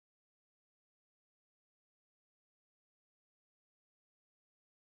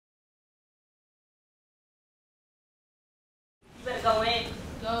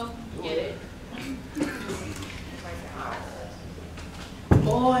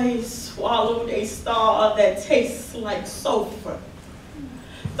boy swallowed a star that tastes like sulfur.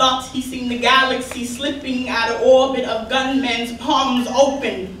 Thought he seen the galaxy slipping out of orbit of gunmen's palms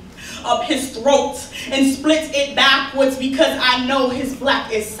open up his throat and split it backwards, because I know his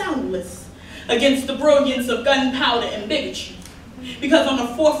black is soundless against the brilliance of gunpowder and bigotry. Because on the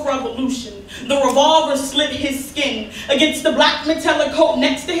fourth revolution, the revolver slit his skin against the black metallic coat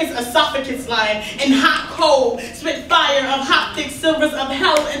next to his esophagus line, and hot coal spit fire of hot thick silvers of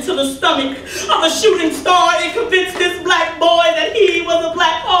hell into the stomach of a shooting star, and convinced this black boy that he was a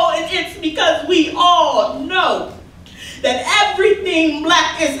black hole. And it's because we all know that everything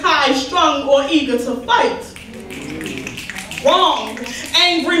black is high-strung or eager to fight. Wrong.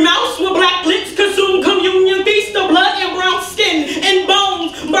 Angry mouse with black lips consume communion, feast of blood and brown skin and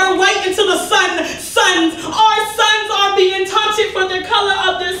bones burn white into the sun. Our sons are being taunted for the color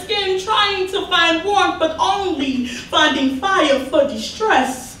of their skin, trying to find warmth, but only finding fire for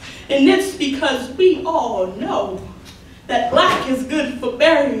distress. And it's because we all know that black is good for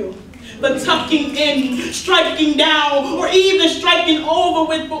burial, but tucking in, striking down, or even striking over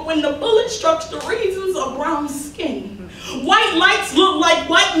with. But when the bullet strikes the reasons of brown skin, white lights look like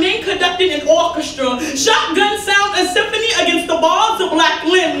white men conducting an orchestra. Shotgun sound a symphony against the bars of black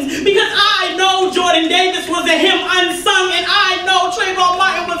limbs. Because I know Jordan Davis was a hymn unsung, and I know Trayvon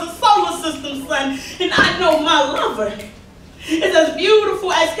Martin was a solar system son, and I know my lover is as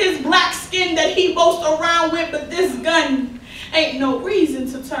beautiful as his black skin that he boasts around with. But this gun ain't no reason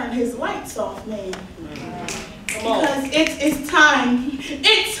to turn his lights off, man. Because it's time.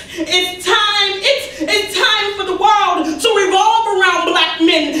 It's time for the world to revolve around black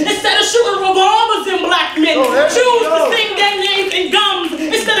men instead of shooting revolvers in black men. Choose to sing their names in gums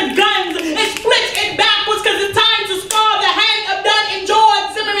instead of guns, and split it backwards, because it's time to scar the hand of Dunn and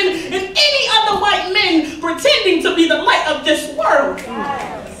George Zimmerman and any other white men pretending to be the light of this world.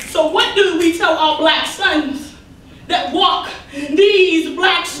 So what do we tell our black sons that walk these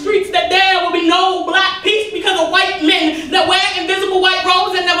black streets, that there will be no black peace because of white men that wear invisible white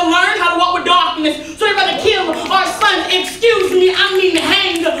robes and never learn how to walk with darkness? So they're going to kill our sons. Excuse me, I mean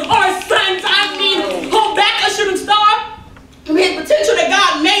hang our sons. I mean hold back a shooting star from his potential that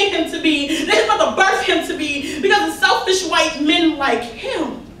God made him to be, that his mother birthed him to be, because of selfish white men like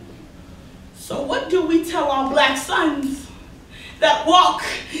him. So what do we tell our black sons that walk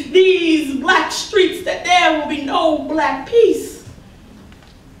these black streets, that there will be no black peace?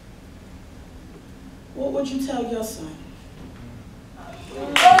 What would you tell your son?